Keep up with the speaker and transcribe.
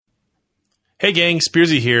Hey gang,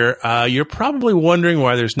 Spearsy here. You're probably wondering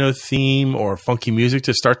why there's no theme or funky music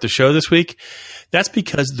to start the show this week. That's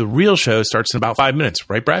because the real show starts in about 5 minutes,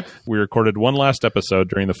 right, Brad? We recorded one last episode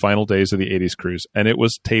during the final days of the 80s cruise, and it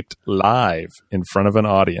was taped live in front of an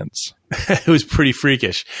audience. It was pretty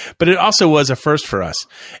freakish, but it also was a first for us.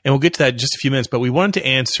 And we'll get to that in just a few minutes, but we wanted to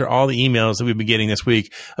answer all the emails that we've been getting this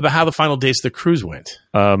week about how the final days of the cruise went.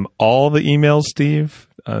 All the emails, Steve?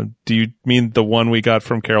 Do you mean the one we got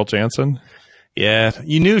from Carol Jansen? Yeah,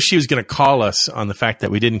 you knew she was going to call us on the fact that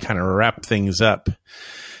we didn't kind of wrap things up.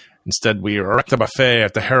 Instead, we wrecked the buffet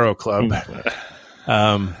at the Harrow Club.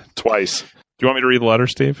 Twice. Do you want me to read the letter,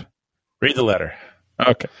 Steve? Read the letter.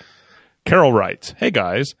 Okay. Carol writes, "Hey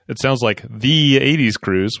guys, it sounds like the 80s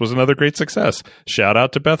cruise was another great success. Shout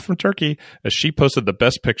out to Beth from Turkey, as she posted the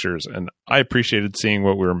best pictures, and I appreciated seeing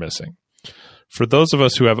what we were missing. For those of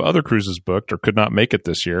us who have other cruises booked or could not make it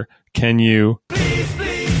this year, can you... Please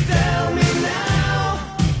tell me now.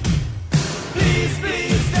 Please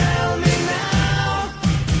tell me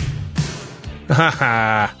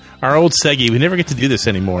now. Our old Seggy. We never get to do this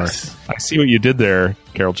anymore. I see what you did there,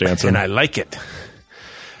 Carol Jansen. And I like it.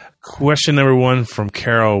 Question number one from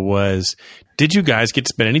Carol was, did you guys get to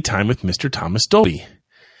spend any time with Mr. Thomas Dolby?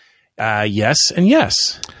 Yes and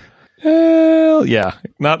yes. Well, yeah.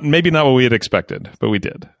 Maybe not what we had expected, but we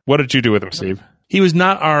did. What did you do with him, Steve? He was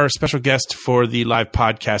not our special guest for the live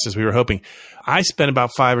podcast as we were hoping. I spent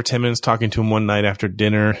about 5 or 10 minutes talking to him one night after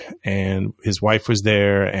dinner, and his wife was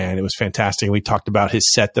there, and it was fantastic. We talked about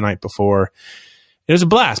his set the night before. It was a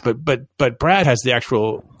blast, but Brad has the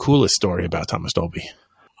actual coolest story about Thomas Dolby.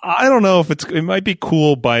 I don't know if it might be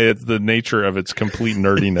cool by the nature of its complete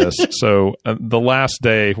nerdiness. So the last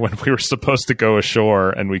day when we were supposed to go ashore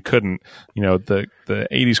and we couldn't, the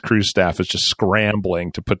 80s cruise staff is just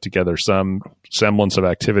scrambling to put together some semblance of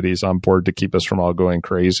activities on board to keep us from all going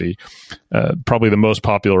crazy. Probably the most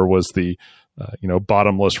popular was the,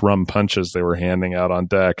 bottomless rum punches they were handing out on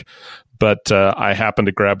deck. But I happened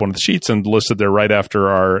to grab one of the sheets, and listed there right after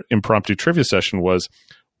our impromptu trivia session was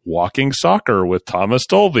Walking Soccer with Thomas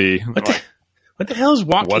Dolby. What the hell is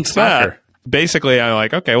Walking What's Soccer? That? Basically, I'm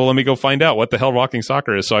like, okay, well, let me go find out what the hell Walking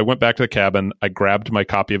Soccer is. So I went back to the cabin. I grabbed my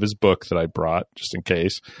copy of his book that I brought just in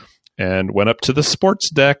case, and went up to the sports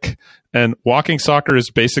deck. And Walking Soccer is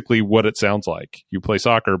basically what it sounds like. You play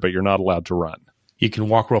soccer, but you're not allowed to run. You can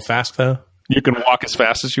walk real fast, though? You can walk as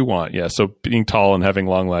fast as you want. Yeah. So being tall and having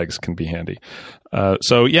long legs can be handy.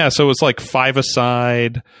 So it's like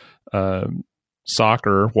five-a-side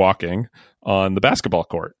soccer walking on the basketball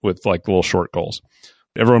court with like little short goals.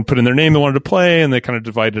 Everyone put in their name they wanted to play, and they kind of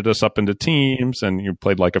divided us up into teams, and you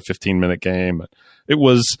played like a 15-minute game. It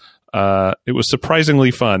was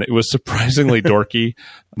surprisingly fun. It was surprisingly dorky.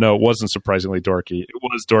 No, it wasn't surprisingly dorky. It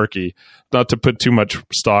was dorky. Not to put too much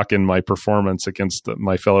stock in my performance against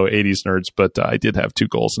my fellow 80s nerds, but I did have 2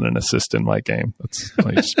 goals and an assist in my game.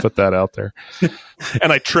 I just put that out there.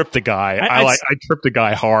 And I tripped a guy. I tripped a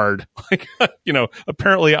guy hard.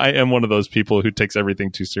 Apparently I am one of those people who takes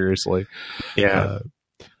everything too seriously. Yeah.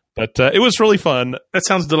 But it was really fun. That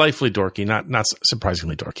sounds delightfully dorky, not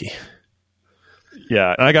surprisingly dorky.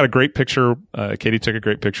 Yeah, and I got a great picture. Katie took a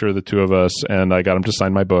great picture of the two of us, and I got him to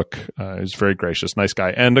sign my book. He was very gracious, nice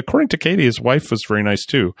guy. And according to Katie, his wife was very nice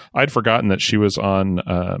too. I'd forgotten that she was on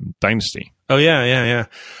Dynasty. Oh, yeah.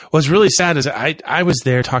 What's really sad is I was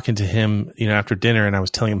there talking to him, after dinner, and I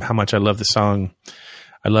was telling him how much I love the song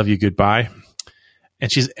 "I Love You Goodbye,"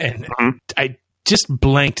 and I just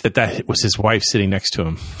blanked that was his wife sitting next to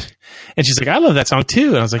him. And she's like, "I love that song too."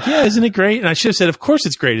 And I was like, "Yeah, isn't it great?" And I should have said, "Of course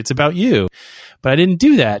it's great. It's about you." But I didn't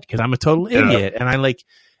do that because I'm a total idiot. And I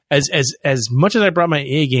as much as I brought my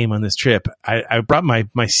A game on this trip, I brought my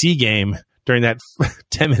C game during that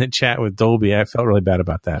 10-minute chat with Dolby. I felt really bad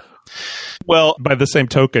about that. Well, by the same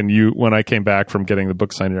token, when I came back from getting the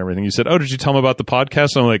book signed and everything, you said, "Oh, did you tell him about the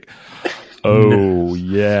podcast?" And I'm like, "Oh,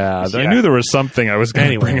 yeah. I knew there was something I was going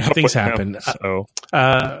to bring up." Things happen. So.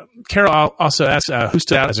 Carol also asked, who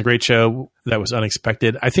stood out as a great show that was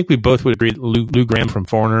unexpected? I think we both would agree that Lou Gramm from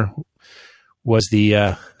Foreigner was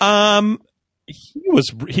the...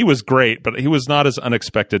 He was great, but he was not as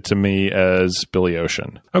unexpected to me as Billy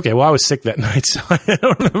Ocean. Okay, well, I was sick that night, so I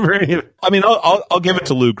don't remember any of it. I mean, I'll give it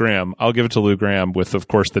to Lou Gramm. I'll give it to Lou Gramm with, of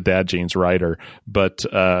course, the Dad Jeans writer. But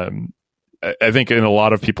I think in a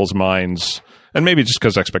lot of people's minds, and maybe just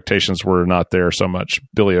because expectations were not there so much,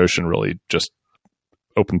 Billy Ocean really just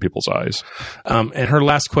opened people's eyes. And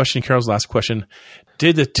Carol's last question,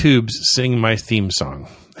 did the Tubes sing my theme song?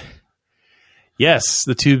 Yes,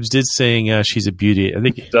 the Tubes did sing She's a Beauty. I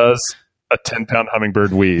think it does a 10-pound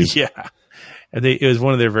hummingbird wheeze. Yeah. It was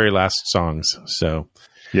one of their very last songs. So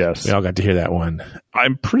Yes. We all got to hear that one.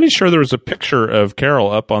 I'm pretty sure there was a picture of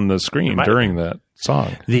Carol up on the screen during that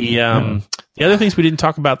song. The other things we didn't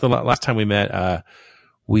talk about the last time we met,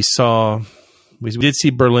 we did see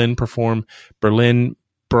Berlin perform. Berlin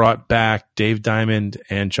brought back Dave Diamond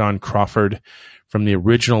and John Crawford from the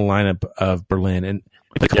original lineup of Berlin, and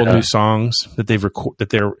a couple new songs that that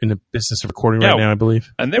they're in the business of recording right now, I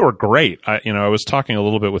believe. And they were great. I was talking a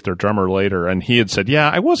little bit with their drummer later, and he had said, "Yeah,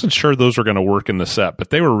 I wasn't sure those were going to work in the set, but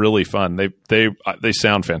they were really fun. They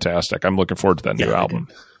sound fantastic. I'm looking forward to that new album."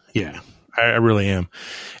 Yeah, I really am.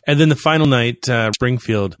 And then the final night,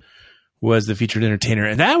 Springfield was the featured entertainer,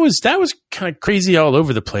 and that was kind of crazy all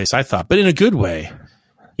over the place, I thought, but in a good way.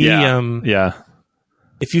 Yeah.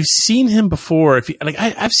 If you've seen him before,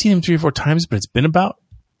 I've seen him 3 or 4 times, but it's been about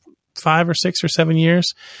 5 or 6 or 7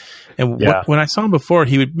 years. And when I saw him before,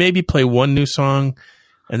 he would maybe play one new song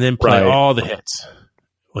and then play all the hits.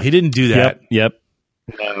 Well, he didn't do that. Yep.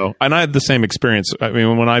 No. And I had the same experience. I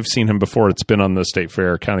mean, when I've seen him before, it's been on the State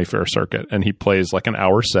Fair, County Fair circuit, and he plays like an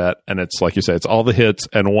hour set, and it's like you say, it's all the hits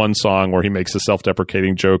and one song where he makes a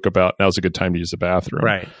self-deprecating joke about now's a good time to use the bathroom.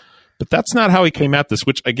 Right. But that's not how he came at this,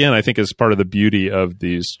 which again, I think is part of the beauty of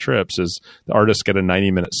these trips is the artists get a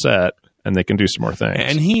 90-minute set and they can do some more things.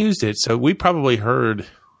 And he used it. So we probably heard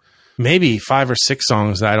maybe 5 or 6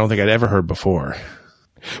 songs that I don't think I'd ever heard before.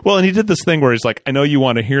 Well, and he did this thing where he's like, I know you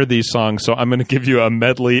want to hear these songs, so I'm going to give you a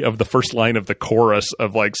medley of the first line of the chorus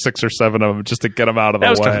of like 6 or 7 of them just to get them out of the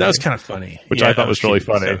way. That was kind of funny. Which I thought was really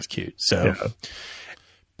funny. That was cute. So,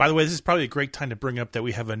 by the way, this is probably a great time to bring up that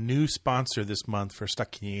we have a new sponsor this month for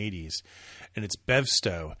Stuck in the 80s, and it's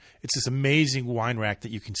Bevsto. It's this amazing wine rack that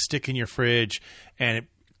you can stick in your fridge, and it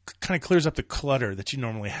kind of clears up the clutter that you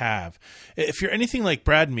normally have. If you're anything like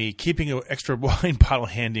Brad and me, keeping an extra wine bottle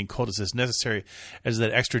handy and cold is as necessary as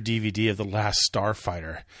that extra DVD of The Last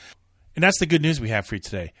Starfighter. And that's the good news we have for you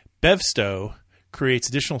today. Bevsto creates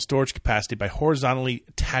additional storage capacity by horizontally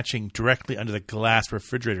attaching directly under the glass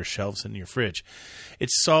refrigerator shelves in your fridge. It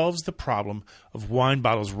solves the problem of wine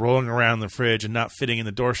bottles rolling around the fridge and not fitting in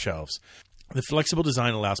the door shelves. The flexible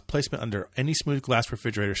design allows placement under any smooth glass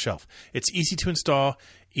refrigerator shelf. It's easy to install,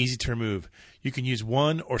 easy to remove. You can use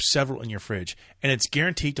one or several in your fridge, and it's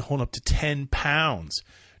guaranteed to hold up to 10 pounds.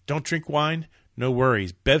 Don't drink wine? No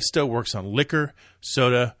worries. Bevsto works on liquor,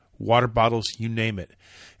 soda, water bottles, you name it.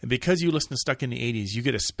 And because you listen to Stuck in the 80s, you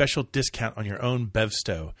get a special discount on your own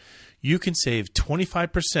Bevsto. You can save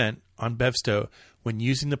 25% on Bevsto when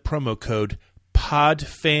using the promo code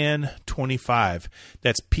PODFAN25.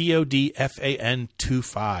 That's PODFAN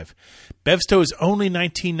 25. Bevsto is only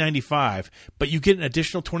 $19.95, but you get an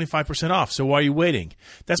additional 25% off. So why are you waiting?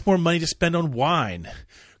 That's more money to spend on wine.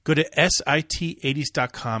 Go to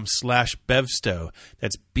sit80s.com/Bevsto.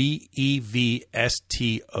 That's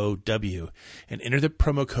BEVSTOW. And enter the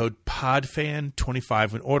promo code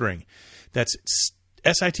PODFAN25 when ordering. That's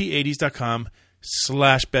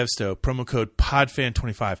sit80s.com/Bevsto, promo code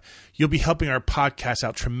PODFAN25. You'll be helping our podcast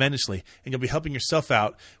out tremendously, and you'll be helping yourself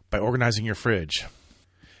out by organizing your fridge.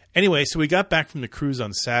 Anyway, so we got back from the cruise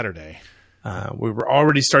on Saturday. We were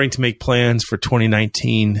already starting to make plans for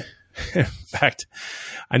 2019. In fact,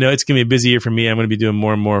 I know it's going to be a busy year for me. I'm going to be doing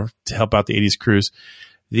more and more to help out the 80s cruise.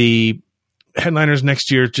 The headliners next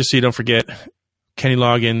year, just so you don't forget, Kenny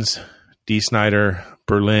Loggins, Dee Snider,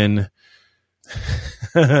 Berlin,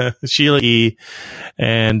 Sheila E.,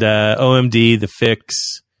 and OMD, The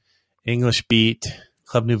Fix, English Beat,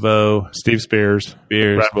 Club Nouveau, Steve Spears,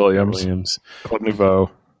 Brad Williams, Club Nouveau,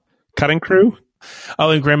 Cutting Crew.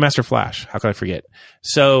 Oh, and Grandmaster Flash. How could I forget?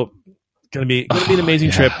 So, going to be an amazing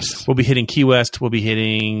trip. We'll be hitting Key West. We'll be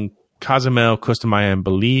hitting Cozumel, Costa Maya, and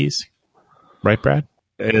Belize. Right, Brad?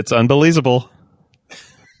 It's unbelievable.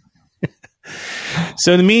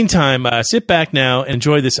 So in the meantime, sit back now and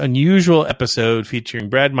enjoy this unusual episode featuring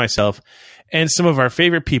Brad and myself and some of our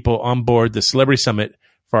favorite people on board the Celebrity Summit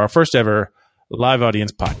for our first ever live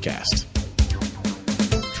audience podcast.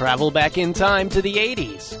 Travel back in time to the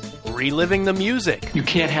 80s, reliving the music. You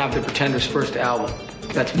can't have the Pretenders' first album.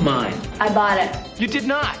 That's mine. I bought it. You did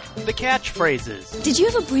not. The catchphrases. Did you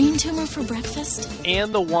have a brain tumor for breakfast?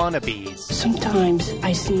 And the wannabes. Sometimes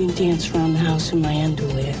I see you dance around the house in my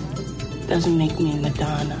underwear. Doesn't make me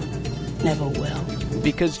Madonna. Never will.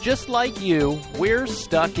 Because just like you, we're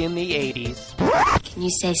stuck in the 80s. Can you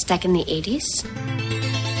say stuck in the 80s?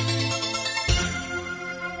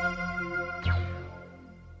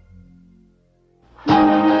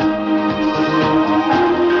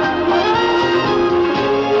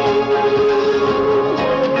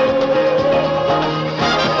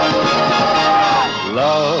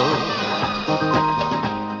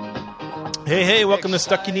 Welcome to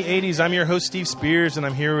Stuck in the 80s. I'm your host, Steve Spears, and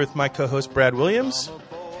I'm here with my co-host, Brad Williams.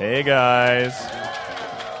 Hey, guys.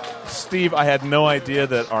 Steve, I had no idea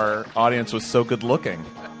that our audience was so good looking.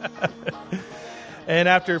 And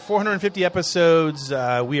after 450 episodes,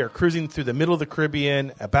 we are cruising through the middle of the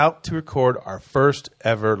Caribbean, about to record our first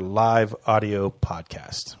ever live audio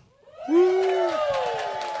podcast.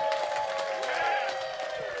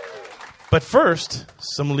 But first,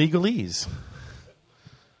 some legalese.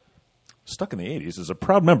 Stuck in the 80s is a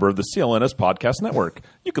proud member of the CLNS Podcast Network.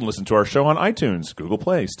 You can listen to our show on iTunes, Google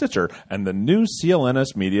Play, Stitcher, and the new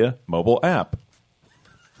CLNS Media mobile app.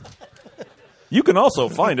 You can also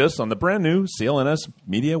find us on the brand new CLNS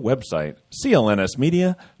Media website,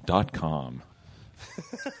 clnsmedia.com.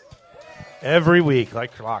 Every week,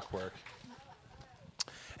 like clockwork.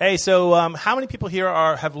 Hey, so how many people here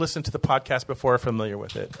have listened to the podcast before, are familiar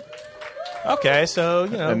with it? Okay, so,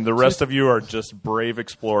 you know. And the rest of you are just brave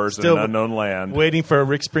explorers in an unknown land. Waiting for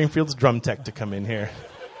Rick Springfield's drum tech to come in here.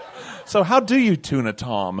 So how do you tune a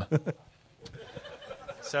tom?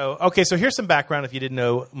 So here's some background if you didn't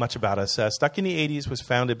know much about us. Stuck in the 80s was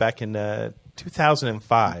founded back in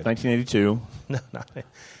 2005. 1982. No,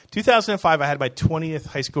 2005, I had my 20th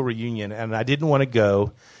high school reunion, and I didn't want to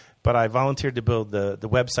go, but I volunteered to build the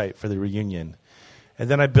website for the reunion. And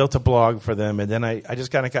then I built a blog for them, and then I just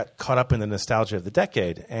kind of got caught up in the nostalgia of the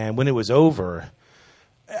decade. And when it was over,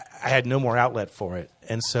 I had no more outlet for it.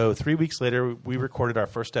 And so 3 weeks later, we recorded our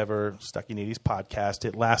first ever Stuck in the 80s podcast.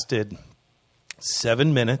 It lasted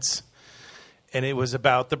 7 minutes, and it was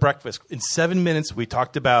about The Breakfast. In 7 minutes, we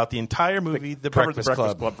talked about the entire movie, The Breakfast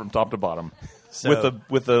Club. From top to bottom. So,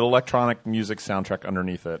 with the electronic music soundtrack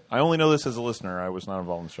underneath it. I only know this as a listener. I was not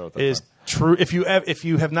involved in the show at that It is time. true. If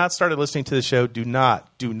you have not started listening to the show, do not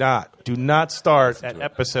start at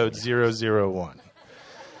episode 001.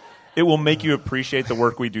 It will make you appreciate the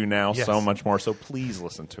work we do now Yes. so much more. So please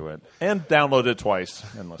listen to it and download it twice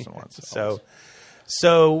and listen once.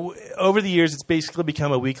 So over the years, it's basically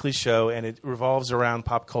become a weekly show, and it revolves around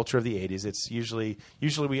pop culture of the 80s. It's usually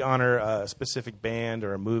we honor a specific band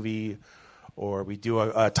or a movie, or we do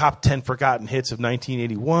a top 10 forgotten hits of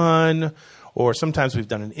 1981, or sometimes we've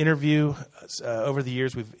done an interview. Over the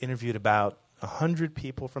years, we've interviewed about 100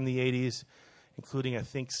 people from the 80s, including, I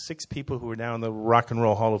think, 6 people who are now in the Rock and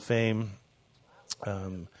Roll Hall of Fame,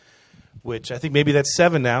 which I think maybe that's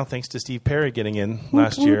 7 now, thanks to Steve Perry getting in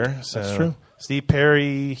last year. So That's true. Steve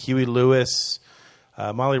Perry, Huey Lewis,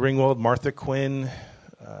 Molly Ringwald, Martha Quinn,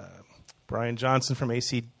 Brian Johnson from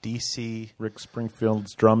AC/DC. Rick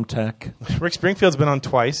Springfield's drum tech. Rick Springfield's been on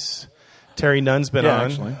twice. Terry Nunn's been Yeah, on.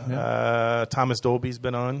 actually, Thomas Dolby's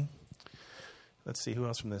been on. Let's see who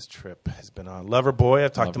else from this trip has been on. Loverboy.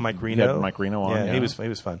 I've talked to Mike Reno. You had Mike Reno on, yeah. He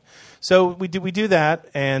was fun. So we do that,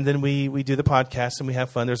 and then we do the podcast, and we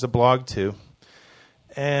have fun. There's a blog too,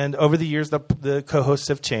 and over the years the co-hosts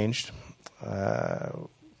have changed.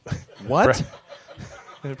 What?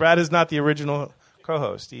 Brad is not the original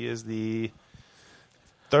co-host. He is the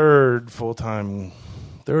third or fourth. I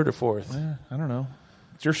don't know.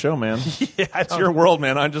 It's your show, man. Yeah, It's your world,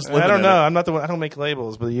 man. I'm just living I don't in know. it. I'm not the one. I don't make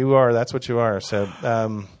labels, but you are. That's what you are. So,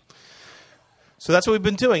 so that's what we've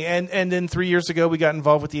been doing. And then 3 years ago, we got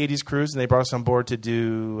involved with the 80s Cruise, and they brought us on board to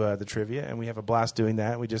do the trivia, and we have a blast doing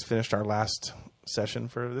that. We just finished our last session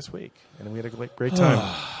for this week, and we had a great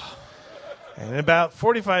time. And in about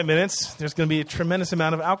 45 minutes, there's going to be a tremendous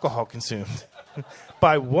amount of alcohol consumed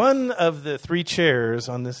by one of the 3 chairs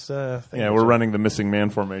on this thing. Yeah, we're running the missing man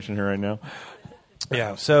formation here right now.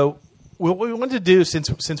 Yeah. So what we wanted to do,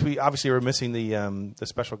 since we obviously were missing the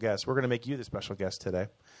special guest, we're going to make you the special guest today.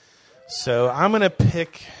 So I'm going to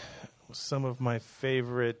pick some of my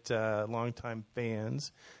favorite longtime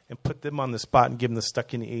fans and put them on the spot and give them the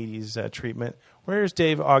Stuck in the 80s treatment. Where's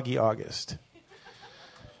Dave Augie August?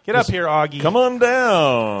 Get up here, Augie. Come on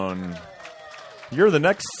down. You're the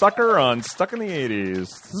next sucker on Stuck in the 80s.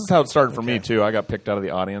 This is how it started for me, too. I got picked out of the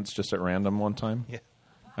audience just at random one time. Yeah.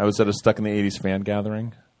 I was at a Stuck in the 80s fan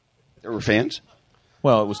gathering. There were fans?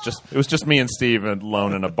 Well, it was just me and Steve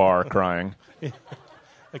alone in a bar crying.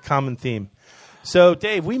 A common theme. So,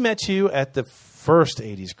 Dave, we met you at the first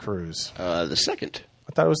 80s cruise. The second.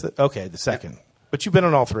 I thought it was the second. But you've been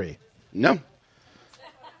on all 3. No.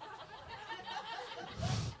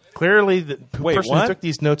 Clearly, the person what? who took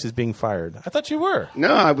these notes is being fired. I thought you were.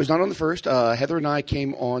 No, I was not on the first. Heather and I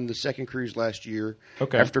came on the second cruise last year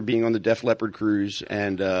after being on the Def Leppard cruise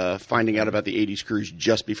and finding out about the 80s cruise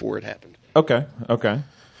just before it happened. Okay.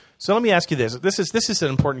 So let me ask you this. This is an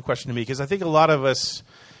important question to me because I think a lot of us,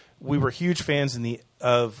 we were huge fans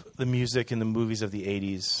of the music and the movies of the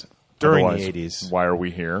 80s during Otherwise, the 80s. Why are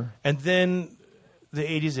we here? And then the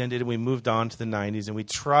 80s ended and we moved on to the 90s, and we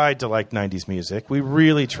tried to like 90s music. We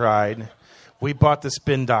really tried. We bought the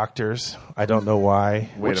Spin Doctors. I don't know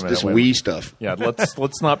why. What's this Wii stuff? Yeah,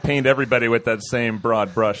 let's not paint everybody with that same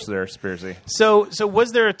broad brush there, Spearsy. So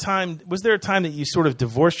was there a time that you sort of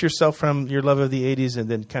divorced yourself from your love of the 80s and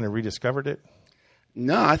then kind of rediscovered it?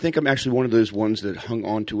 No, I think I'm actually one of those ones that hung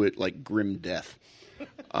on to it like grim death.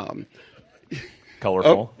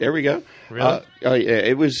 Colorful. Oh, there we go. Really? Yeah,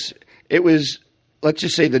 it was. Let's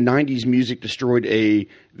just say the 90s music destroyed a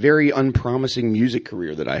very unpromising music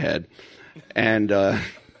career that I had. And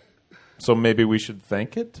so maybe we should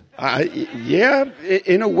thank it? Yeah,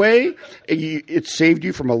 in a way, it saved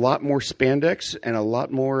you from a lot more spandex and a lot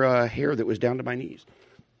more hair that was down to my knees.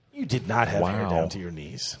 You did not have hair down to your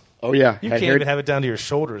knees. Oh, yeah. You can't even have it down to your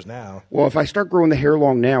shoulders now. Well, if I start growing the hair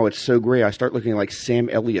long now, it's so gray, I start looking like Sam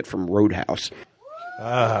Elliott from Roadhouse.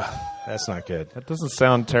 That's not good. That doesn't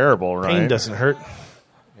sound terrible, right? Pain doesn't hurt.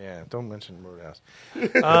 Yeah, don't mention Roadhouse.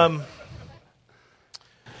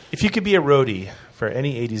 If you could be a roadie for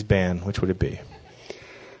any 80s band, which would it be?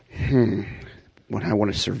 What I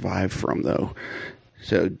want to survive from, though.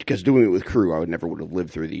 So, because doing it with Crew, I would never would have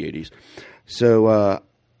lived through the 80s. So,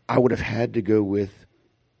 I would have had to go with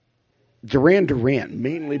Duran Duran,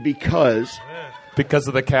 mainly because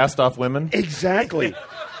of the cast-off women. Exactly.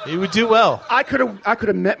 You would do well. I could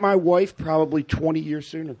have met my wife probably 20 years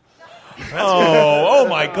sooner. Oh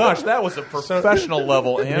my gosh, that was a professional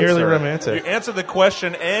level answer. Nearly romantic. You answered the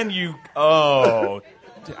question and you. Oh.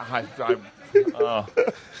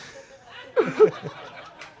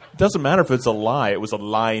 Doesn't matter if it's a lie. It was a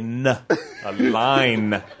line. A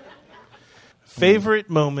line. Favorite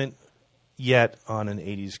moment yet on an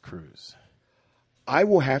 80s cruise? I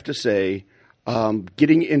will have to say,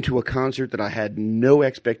 getting into a concert that I had no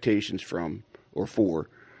expectations from or for,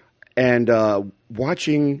 and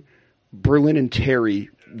watching Berlin and Terry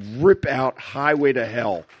rip out Highway to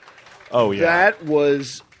Hell. Oh, yeah. That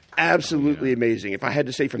was absolutely amazing. If I had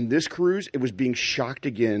to say from this cruise, it was being shocked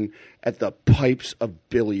again at the pipes of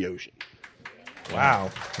Billy Ocean. Wow.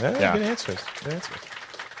 Yeah. Good answers. Good answers.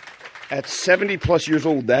 At 70-plus years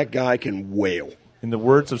old, that guy can wail. In the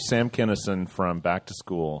words of Sam Kinison from Back to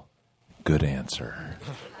School, good answer.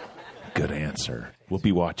 Good answer. We'll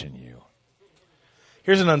be watching you.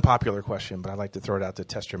 Here's an unpopular question, but I'd like to throw it out to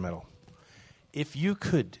test your mettle. If you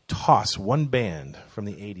could toss one band from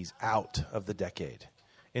the 80s out of the decade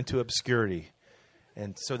into obscurity,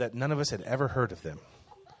 and so that none of us had ever heard of them,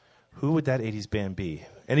 who would that 80s band be?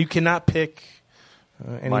 And you cannot pick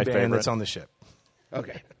any My band favorite. that's on the ship.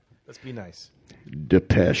 Okay. Let's be nice.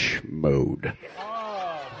 Depeche Mode.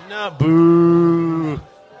 No, boo.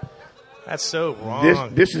 That's so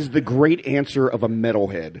wrong. This is the great answer of a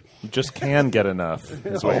metalhead. You just can get enough,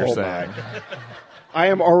 is what you're saying. I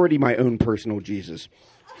am already my own personal Jesus.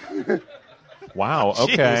 Wow,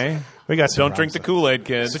 okay. We got some Don't drink the wrong Kool-Aid,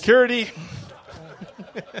 kids. stuff. Security.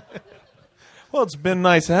 Well, it's been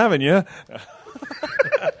nice having you.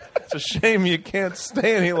 It's a shame you can't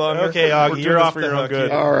stay any longer. Okay, We're Augie, doing you're this off for the your own hook.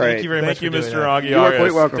 good. All right. Thank you very much Thank you, for doing Mr. that. Augie You are quite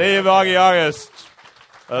August. welcome. Dave Augie August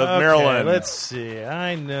of Okay, Maryland. let's see.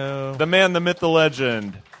 I know. The man, the myth, the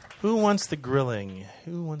legend. Who wants the grilling?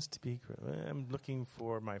 Who wants to be grilled? I'm looking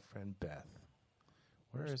for my friend Beth.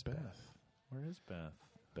 Where is Beth? Where is Beth?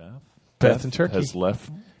 Beth in Turkey. has left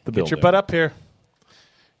the building. Get your butt up here.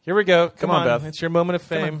 Here we go. Come on, on, Beth. It's your moment of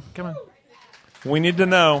fame. Come on. We need to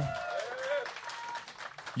know.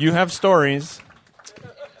 You have stories,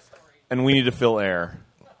 and we need to fill air.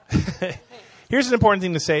 Here's an important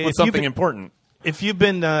thing to say. With something important. If you've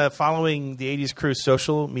been following the 80s Cruise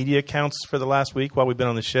social media accounts for the last week while we've been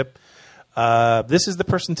on the ship, this is the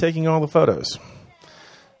person taking all the photos.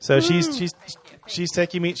 So she's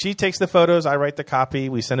taking me. She takes the photos. I write the copy.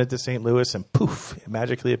 We send it to St. Louis, and poof, it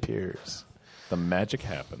magically appears. The magic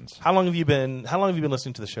happens. How long have you been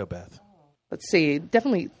listening to the show, Beth? Let's see,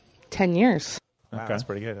 definitely 10 years. Wow, Okay. that's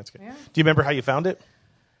pretty good. That's good. Yeah. Do you remember how you found it?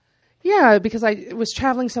 Yeah, because I was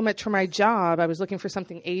traveling so much for my job. I was looking for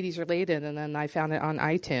something 80s related, and then I found it on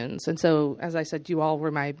iTunes. And so, as I said, you all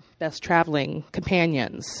were my best traveling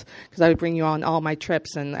companions because I would bring you on all my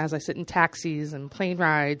trips, and as I sit in taxis and plane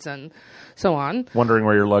rides and so on. Wondering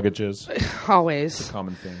where your luggage is. Always.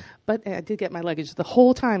 Common thing. But I did get my luggage the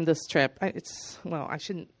whole time this trip. I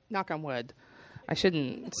shouldn't, knock on wood, I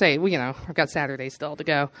shouldn't say, I've got Saturday still to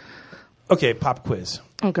go. Okay, pop quiz.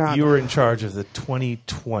 Oh, God. You were in charge of the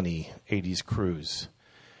 2020 80s cruise.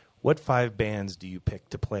 What 5 bands do you pick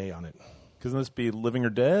to play on it? Couldn't this be Living or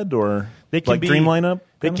Dead or They can like be, Dream Lineup?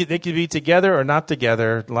 They could be together or not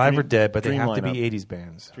together, live or dead, but they Dream have to Lineup. be 80s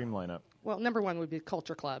bands. Dream Lineup. Well, number one would be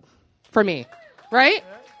Culture Club for me, right?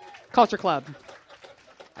 Culture Club.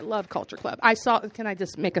 I love Culture Club. I saw. Can I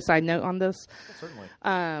just make a side note on this?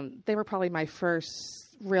 Certainly. They were probably my first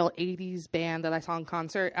real '80s band that I saw in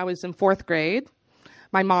concert. I was in 4th grade.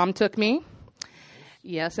 My mom took me.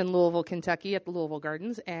 Yes, in Louisville, Kentucky, at the Louisville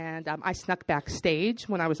Gardens, and I snuck backstage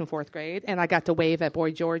when I was in 4th grade, and I got to wave at Boy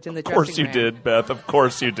George in the dressing room. Of course you did, Beth. Of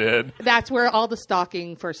course you did. That's where all the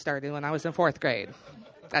stalking first started, when I was in 4th grade.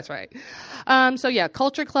 That's right. So yeah,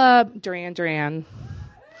 Culture Club, Duran Duran.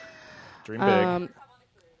 Dream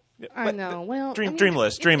big. I know. Well,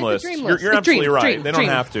 Dreamless. Dreamless. You're absolutely right. Dream. They don't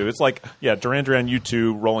have to. It's like, Duran Duran,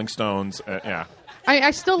 U2, Rolling Stones. Yeah.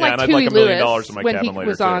 I still like and I'd Huey like $1 million Lewis in my when he cabin later,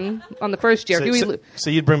 was too. on the first year. So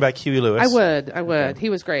you'd bring back Huey Lewis? I would. Okay. He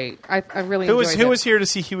was great. I really Who enjoyed it. was here to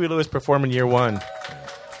see Huey Lewis perform in year one?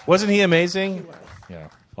 Wasn't he amazing? Yeah.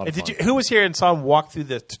 A lot of fun. Who was here and saw him walk through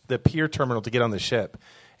the pier terminal to get on the ship?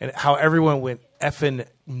 And how everyone went effing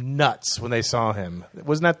nuts when they saw him.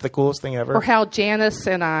 Wasn't that the coolest thing ever? Or how Janice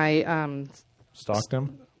and I... Stalked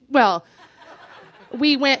him? Well,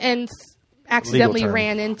 we went and accidentally Legal term.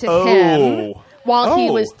 ran into him while he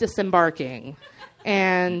Oh. was disembarking.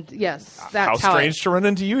 And yes, that's How strange to run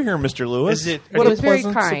into you here, Mr. Lewis. Is it- He What a was very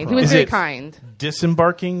pleasant kind. He surprise. was Is very it- kind.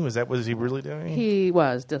 Disembarking? Was he really doing? He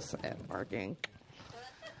was disembarking.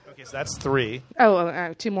 Okay, so that's 3.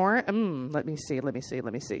 Oh, 2 more? Let me see.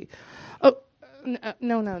 Oh,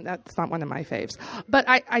 no, that's not one of my faves. But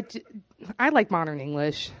I like modern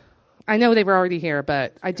English. I know they were already here,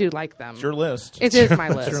 but I do like them. It's your list. It is my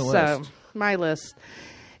list. your So list. my list.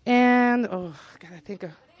 And gotta think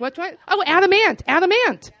of what? Oh, Adamant.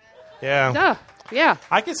 Yeah. Duh. Yeah.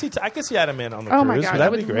 I can see Adam Ant on the Oh cruise. my god,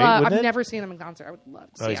 That'd be great, wouldn't I've it? never seen him in concert. I would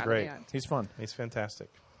love to see he's Adam great. Ant. He's fun. He's fantastic.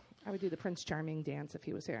 I would do the Prince Charming dance if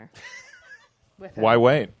he was here. With him. Why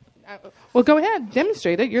wait? Well, go ahead,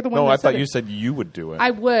 demonstrate it. You're the one. No, that I said thought it. you said you would do it. I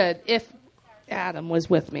would if Adam was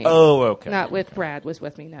with me. Oh, okay. Not with Brad was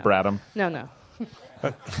with me. No. Bradham. No.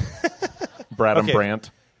 Bradham Okay.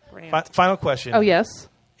 Brandt. Brand. Final question. Oh yes.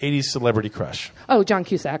 80s celebrity crush. Oh, John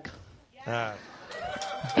Cusack.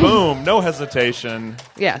 Boom. No hesitation.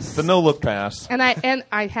 Yes. The no-look pass. And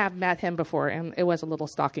I have met him before, and it was a little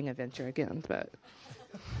stalking adventure again, but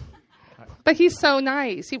he's so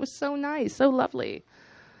nice. He was so nice, so lovely.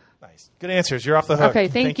 Nice. Good answers. You're off the hook. Okay,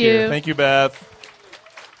 thank you. Thank you, Beth.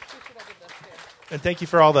 And thank you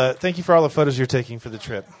for all the photos you're taking for the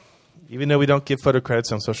trip. Even though we don't give photo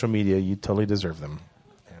credits on social media, you totally deserve them.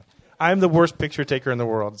 Yeah. I'm the worst picture taker in the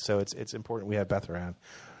world, so it's important we have Beth around.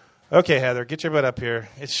 Okay, Heather, get your butt up here.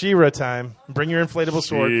 It's She-Ra time. Bring your inflatable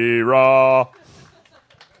sword. She-Ra.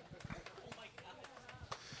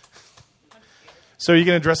 So are you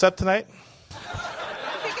going to dress up tonight?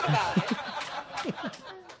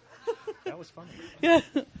 That was fun. Yeah,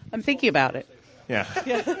 I'm thinking about it. Yeah.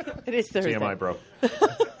 It is Thursday. TMI, bro.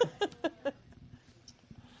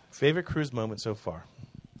 Favorite cruise moment so far?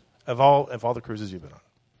 Of all the cruises you've been on.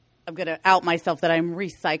 I'm going to out myself that I'm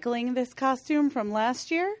recycling this costume from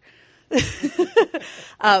last year.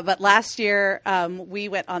 But last year, we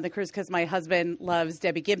went on the cruise because my husband loves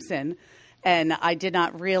Debbie Gibson. And I did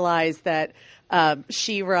not realize that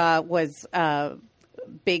She-Ra was a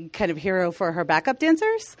big kind of hero for her backup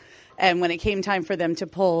dancers. And when it came time for them to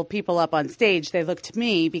pull people up on stage, they looked to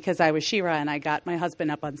me because I was She-Ra, and I got my husband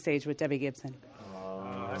up on stage with Debbie Gibson.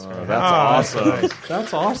 That's awesome.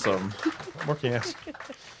 That's awesome. What more can you ask?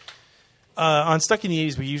 On Stuck in the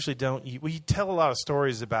 80s, we usually don't. We tell a lot of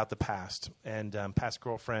stories about the past and past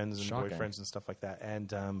girlfriends and Shocking. boyfriends and stuff like that.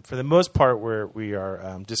 And for the most part, we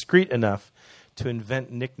are discreet enough to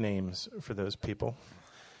invent nicknames for those people.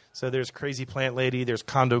 So there's Crazy Plant Lady, there's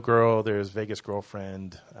Condo Girl, there's Vegas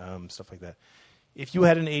Girlfriend, stuff like that. If you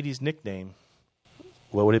had an 80s nickname,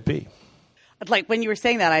 what would it be? Like when you were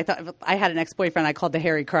saying that, I thought I had an ex-boyfriend I called the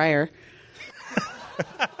Harry Crier.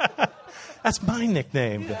 That's my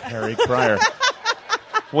nickname. Harry Crier.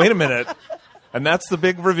 Wait a minute. And that's the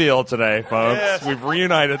big reveal today, folks. Yes. We've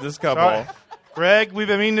reunited this couple. Sorry. Greg, we've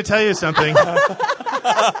been meaning to tell you something.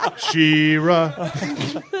 She-Ra.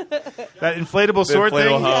 That inflatable sword Inflatable-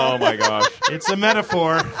 thing? Oh, my gosh. It's a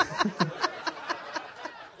metaphor.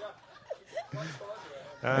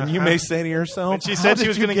 And you may say to yourself, When she "How said she did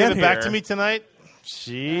was you going to give get it back here?" to me tonight,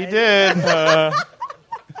 she did.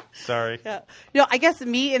 Sorry. Yeah. I guess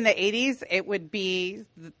me in the 80s, it would be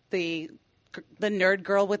the nerd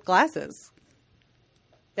girl with glasses.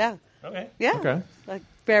 Yeah. Okay. Yeah. Okay. Like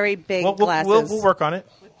very big We'll glasses. we'll work on it.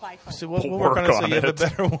 So we'll work on it so you have a it.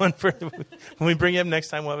 better one for when we bring you up next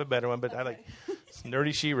time. We'll have a better one. But I like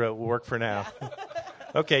Nerdy She-Ra will work for now.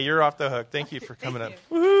 Okay, you're off the hook. Thank you for coming up.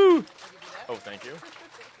 Woohoo! Oh, thank you.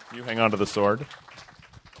 You hang on to the sword.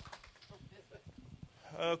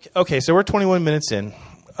 Okay, so we're 21 minutes in.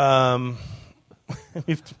 we're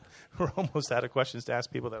almost out of questions to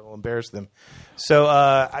ask people that will embarrass them.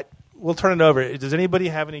 So we'll turn it over. Does anybody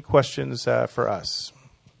have any questions for us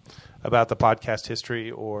about the podcast history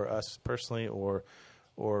or us personally or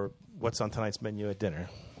what's on tonight's menu at dinner?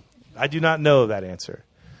 I do not know that answer.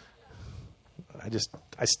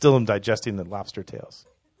 I still am digesting the lobster tails.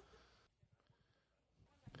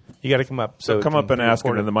 You got to come up. So come up and ask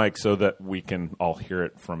into the mic so that we can all hear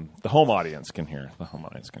it from the home audience can hear. The home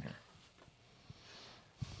audience can hear.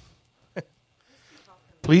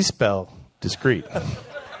 Please spell discreet.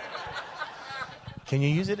 Can you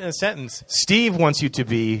use it in a sentence? Steve wants you to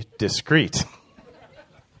be discreet.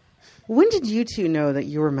 When did you two know that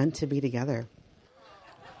you were meant to be together?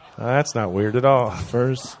 That's not weird at all.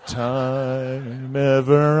 First time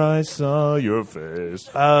ever I saw your face.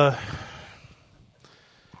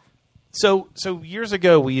 So years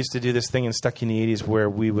ago, we used to do this thing in Stuck in the 80s where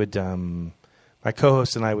we would, my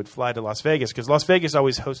co-host and I would fly to Las Vegas because Las Vegas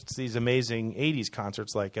always hosts these amazing 80s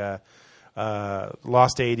concerts like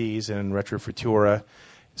Lost 80s and Retro Futura.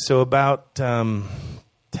 So about 9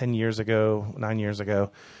 years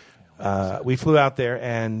ago, we flew out there,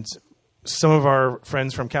 and some of our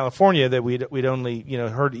friends from California that we'd only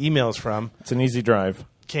heard emails from. It's an easy drive.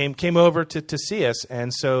 Came over to see us,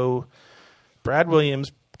 and so Brad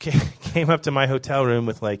Williams came up to my hotel room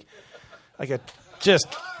with like a just.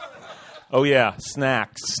 Oh yeah,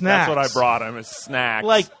 snacks. That's what I brought him. Is snacks.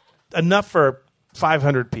 Like enough for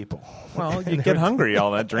 500 people. Well, you get hungry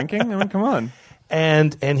all that drinking. I mean, come on.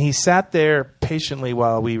 And he sat there patiently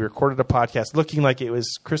while we recorded a podcast, looking like it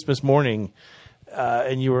was Christmas morning,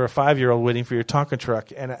 and you were a 5-year-old waiting for your Tonka truck.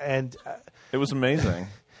 And it was amazing.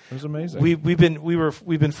 It was amazing. We've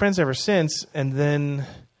been friends ever since. And then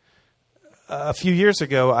a few years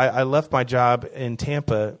ago, I left my job in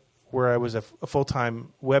Tampa, where I was a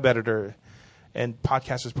full-time web editor, and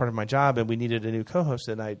podcast was part of my job, and we needed a new co-host.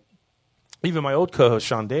 And even my old co-host,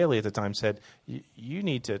 Sean Daly, at the time said, you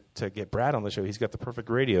need to get Brad on the show. He's got the perfect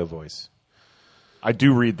radio voice. I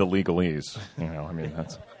do read the legalese. I mean,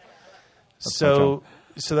 that's so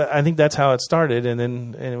I think that's how it started,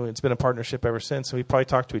 and it's been a partnership ever since. So we probably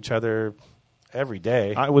talk to each other every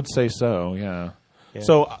day. I would say so, yeah.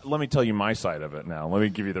 So let me tell you my side of it now. Let me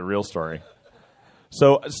give you the real story.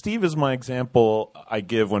 So Steve is my example I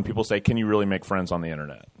give when people say, can you really make friends on the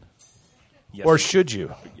internet? Yes. Or should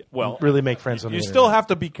you? Well, really make friends on the internet? You still have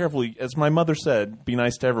to be careful. As my mother said, be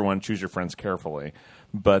nice to everyone, choose your friends carefully.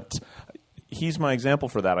 But he's my example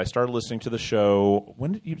for that. I started listening to the show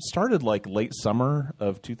when you started, like late summer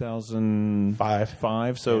of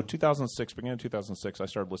 2005. So 2006, beginning of 2006, I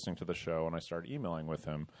started listening to the show and I started emailing with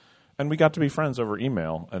him. And we got to be friends over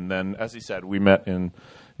email. And then, as he said, we met in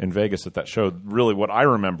Vegas at that show. Really, what I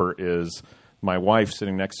remember is my wife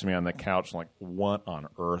sitting next to me on the couch, like, what on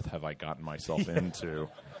earth have I gotten myself into?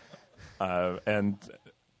 And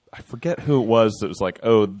I forget who it was that was like,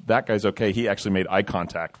 oh, that guy's okay. He actually made eye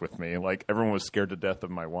contact with me. Like, everyone was scared to death of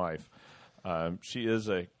my wife. She is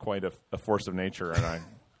quite a force of nature, and I'm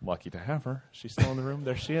lucky to have her. She's still in the room.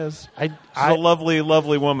 There she is. She's a lovely,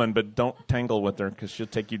 lovely woman, but don't tangle with her because she'll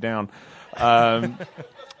take you down. Don't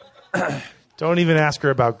even ask her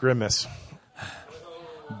about Grimace.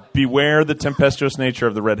 Beware the tempestuous nature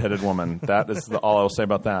of the redheaded woman. That is all I'll say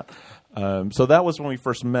about that. So that was when we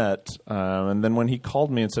first met. And then when he called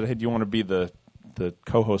me and said, hey, do you want to be the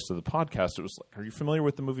co-host of the podcast? It was like, are you familiar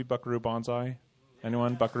with the movie Buckaroo Banzai?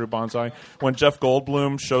 Anyone? Buckaroo Banzai? When Jeff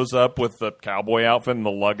Goldblum shows up with the cowboy outfit and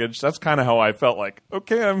the luggage, that's kind of how I felt like,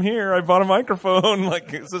 okay, I'm here. I bought a microphone.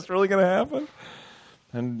 Like, is this really going to happen?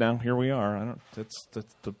 And now here we are.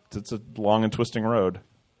 It's a long and twisting road.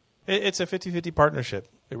 It's a 50-50 partnership.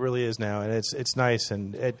 It really is now, and it's nice.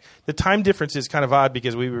 And the time difference is kind of odd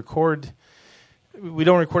because we don't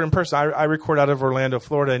record in person. I record out of Orlando,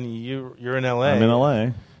 Florida, and you're in LA. I'm in LA.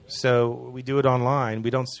 So we do it online.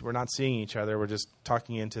 We're not seeing each other. We're just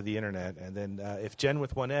talking into the internet. And then if Jen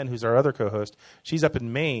with one N, who's our other co-host, she's up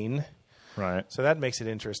in Maine. Right. So that makes it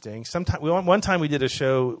interesting. One time we did a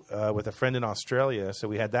show with a friend in Australia, so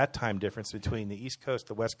we had that time difference between the East Coast,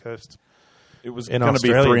 the West Coast. It was going to be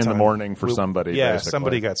 3 in the morning for somebody. Yeah, basically.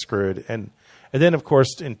 Somebody got screwed. And then, of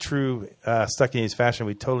course, in true Stuck in 80s fashion,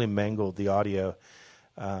 we totally mangled the audio.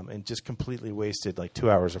 And just completely wasted like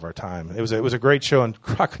 2 hours of our time. It was a great show on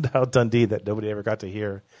Crocodile Dundee that nobody ever got to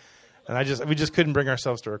hear, and we just couldn't bring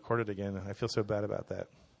ourselves to record it again. And I feel so bad about that.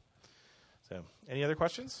 So, any other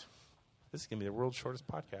questions? This is gonna be the world's shortest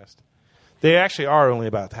podcast. They actually are only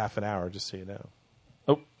about half an hour, just so you know.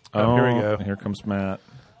 Oh, here we go. Here comes Matt.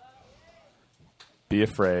 Be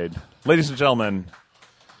afraid, ladies and gentlemen.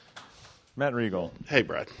 Matt Regal. Hey,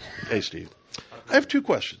 Brad. Hey, Steve. I have two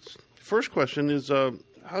questions. First question is,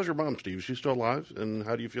 how's your mom, Steve? Is she still alive? And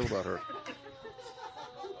how do you feel about her?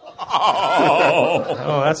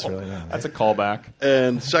 Oh, that's really nice. That's a callback.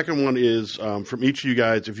 And second one is, from each of you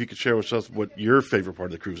guys, if you could share with us what your favorite part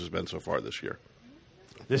of the cruise has been so far this year.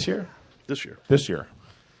 This year? This year. This year.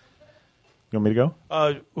 You want me to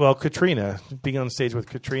go? Well, Katrina, being on stage with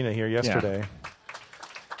Katrina here yesterday.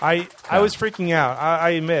 I was freaking out.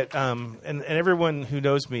 I admit, and everyone who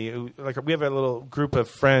knows me, like we have a little group of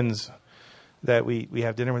friends that we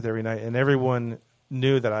have dinner with every night, and everyone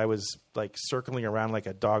knew that I was like circling around like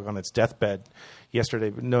a dog on its deathbed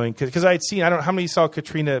yesterday, knowing because I had seen. I don't know how many saw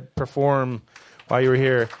Katrina perform while you were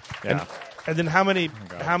here, and then how many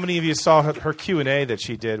of you saw her Q&A that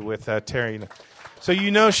she did with Terry. So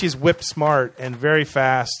you know she's whip smart and very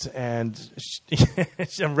fast and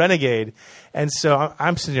she's a renegade. And so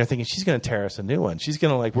I'm sitting there thinking she's going to tear us a new one. She's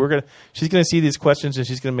going to she's going to see these questions and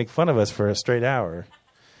she's going to make fun of us for a straight hour.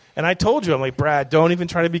 And I told you, I'm like, Brad, don't even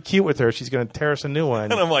try to be cute with her. She's going to tear us a new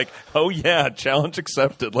one. And I'm like, oh yeah, challenge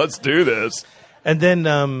accepted. Let's do this. And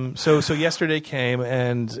then so yesterday came,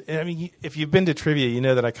 and I mean, if you've been to trivia, you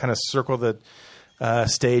know that I kind of circle the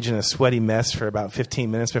stage in a sweaty mess for about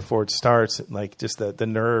 15 minutes before it starts, like just the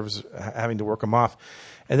nerves having to work them off.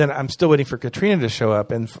 And then I'm still waiting for Katrina to show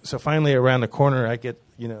up. And so finally around the corner, I get,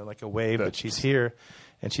 like a wave that she's here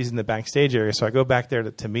and she's in the backstage area. So I go back there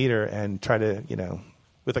to meet her and try to,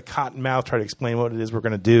 with a cotton mouth, try to explain what it is we're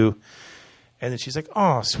going to do. And then she's like,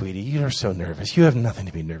 oh, sweetie, you're so nervous. You have nothing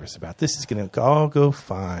to be nervous about. This is going to all go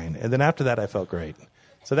fine. And then after that, I felt great.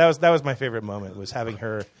 So that was my favorite moment, was having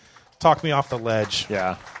her talk me off the ledge.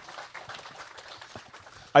 Yeah.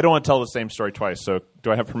 I don't want to tell the same story twice, so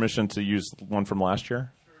do I have permission to use one from last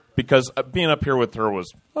year? Because being up here with her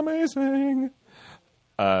was amazing.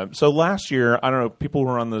 So last year, I don't know, people who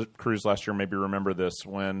were on the cruise last year maybe remember this.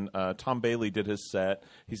 When Tom Bailey did his set,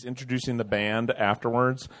 he's introducing the band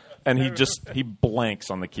afterwards, and he blanks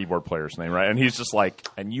on the keyboard player's name, right? And he's just like,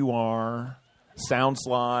 and you are, sounds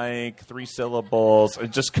like, 3 syllables.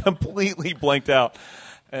 It just completely blanked out.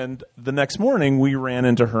 And the next morning, we ran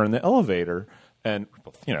into her in the elevator. And,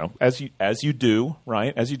 as you do,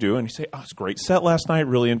 right? As you do. And you say, oh, it's a great set last night.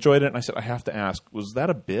 Really enjoyed it. And I said, I have to ask, was that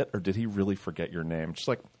a bit or did he really forget your name? She's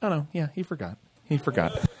like, oh, no. Yeah, he forgot.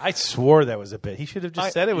 I swore that was a bit. He should have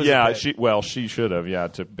just said it was a bit. Yeah, she should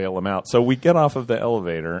have, to bail him out. So we get off of the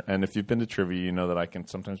elevator. And if you've been to trivia, you know that I can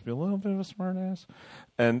sometimes be a little bit of a smartass.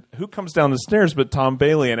 And who comes down the stairs but Tom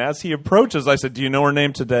Bailey? And as he approaches, I said, do you know her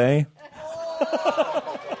name today?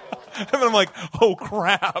 And I'm like, oh,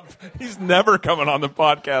 crap. He's never coming on the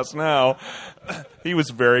podcast now. He was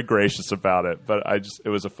very gracious about it, but it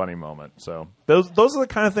was a funny moment. So those are the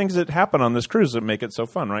kind of things that happen on this cruise that make it so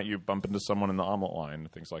fun, right? You bump into someone in the omelet line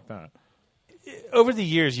and things like that. Over the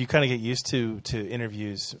years, you kind of get used to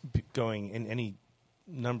interviews going in any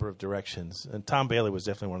number of directions. And Tom Bailey was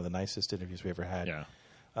definitely one of the nicest interviews we ever had. Yeah.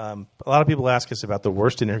 A lot of people ask us about the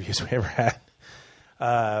worst interviews we ever had.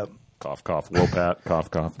 Cough, cough, Wopat, cough,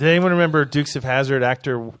 cough. Did anyone remember Dukes of Hazzard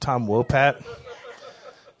actor Tom Wopat?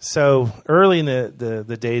 So early in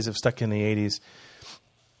the days of Stuck in the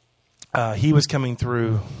 80s, he was coming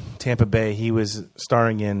through Tampa Bay. He was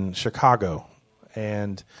starring in Chicago.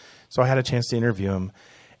 And so I had a chance to interview him.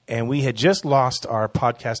 And we had just lost our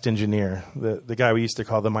podcast engineer, the guy we used to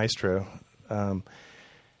call the maestro, who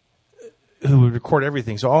would record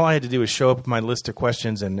everything. So all I had to do was show up with my list of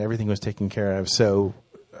questions and everything was taken care of. So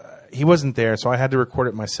he wasn't there, so I had to record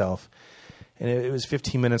it myself. And it was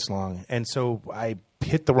 15 minutes long. And so I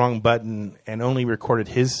hit the wrong button and only recorded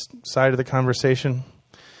his side of the conversation.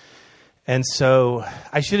 And so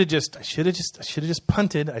I should have just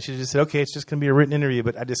punted. I should have just said, okay, it's just going to be a written interview.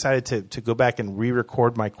 But I decided to go back and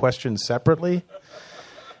re-record my questions separately.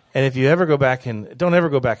 And if you ever go back don't ever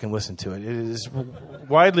go back and listen to it. It is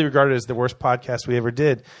widely regarded as the worst podcast we ever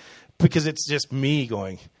did because it's just me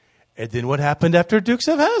going, and then what happened after Dukes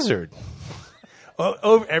of Hazzard?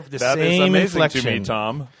 The that same is amazing inflection. to me,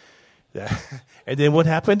 Tom. And then what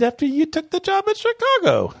happened after you took the job at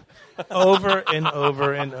Chicago? Over and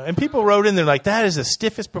over and people wrote in there like, that is the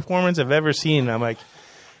stiffest performance I've ever seen. And I'm like,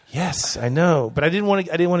 yes, I know, but I didn't want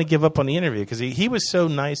to give up on the interview because he was so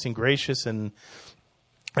nice and gracious, and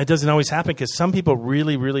it doesn't always happen because some people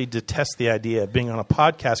really, really detest the idea of being on a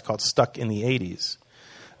podcast called Stuck in the 80s.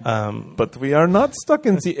 But we are not stuck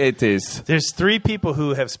in the 80s. There's 3 people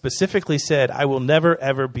who have specifically said, I will never,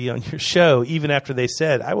 ever be on your show, even after they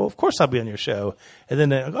said, of course I'll be on your show. And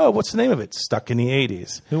then, what's the name of it? Stuck in the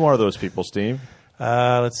 80s. Who are those people, Steve?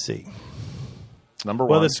 Let's see. Number 1.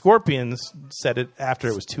 Well, the Scorpions said it after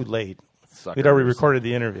it was too late. Suckers. We'd already recorded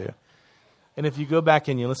the interview. And if you go back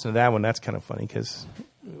and you listen to that one, that's kind of funny because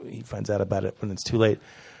he finds out about it when it's too late.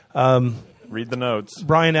 Read the notes.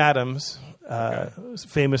 Bryan Adams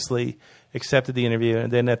famously accepted the interview,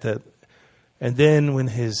 and then when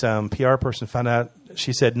his PR person found out,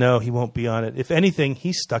 she said, "No, he won't be on it. If anything,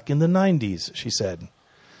 he's stuck in the '90s." She said,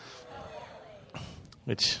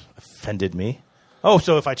 which offended me. Oh,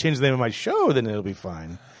 so if I change the name of my show, then it'll be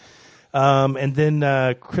fine. And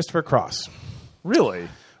then Christopher Cross. Really?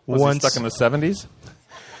 Was he stuck in the 70s?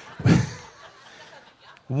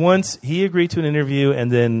 Once he agreed to an interview,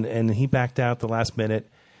 and he backed out the last minute,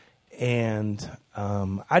 and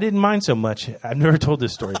I didn't mind so much. I've never told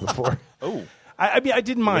this story before. Oh, I mean, I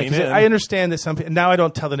didn't mind. 'Cause I understand that some people now. I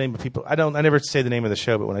don't tell the name of people. I never say the name of the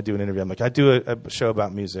show. But when I do an interview, I'm like, I do a show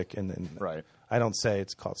about music, and right. I don't say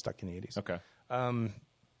it's called Stuck in the 80s. Okay.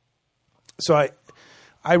 So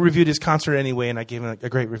I reviewed his concert anyway, and I gave him a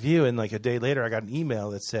great review. And like a day later, I got an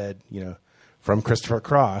email that said, from Christopher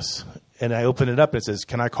Cross, and I opened it up. And it says,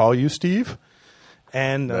 "Can I call you Steve?"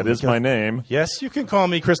 And that is my name. Yes, you can call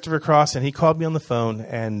me Christopher Cross. And he called me on the phone,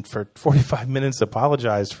 and for 45 minutes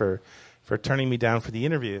apologized for turning me down for the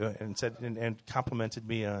interview, and said and complimented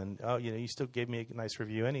me on, you still gave me a nice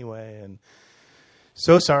review anyway, and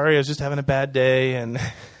so sorry, I was just having a bad day, and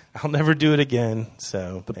I'll never do it again.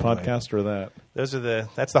 So the podcast or that?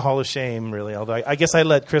 That's the Hall of Shame, really. Although I guess I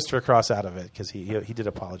let Christopher Cross out of it because he did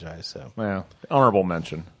apologize. So yeah, honorable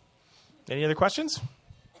mention. Any other questions?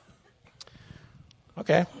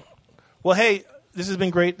 Okay. Well, hey, this has been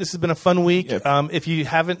great. This has been a fun week. If you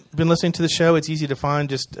haven't been listening to the show, it's easy to find.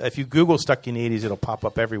 Just if you Google Stuck in the 80s, it'll pop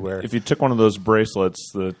up everywhere. If you took one of those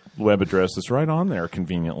bracelets, the web address is right on there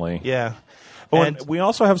conveniently. Yeah. Oh, and we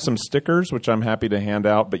also have some stickers, which I'm happy to hand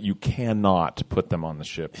out, but you cannot put them on the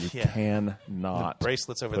ship. You cannot the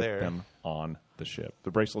bracelets over put there. them on the ship.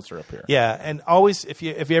 The bracelets are up here. Yeah, and always, if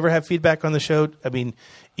you ever have feedback on the show, I mean,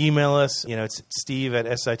 email us. It's Steve at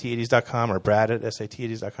sit80s.com or Brad at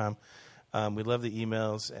sit80s.com. We love the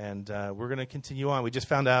emails, and we're going to continue on. We just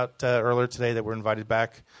found out earlier today that we're invited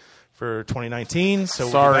back for 2019. So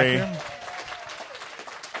sorry. We'll be back here.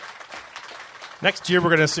 Next year, we're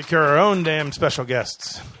going to secure our own damn special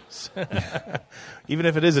guests, even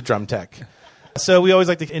if it is a drum tech. So we always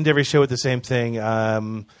like to end every show with the same thing.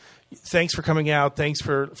 Thanks for coming out. Thanks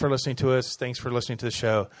for listening to us. Thanks for listening to the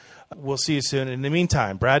show. We'll see you soon. In the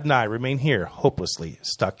meantime, Brad and I remain here, hopelessly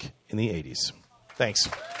stuck in the 80s. Thanks.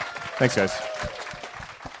 Thanks, guys.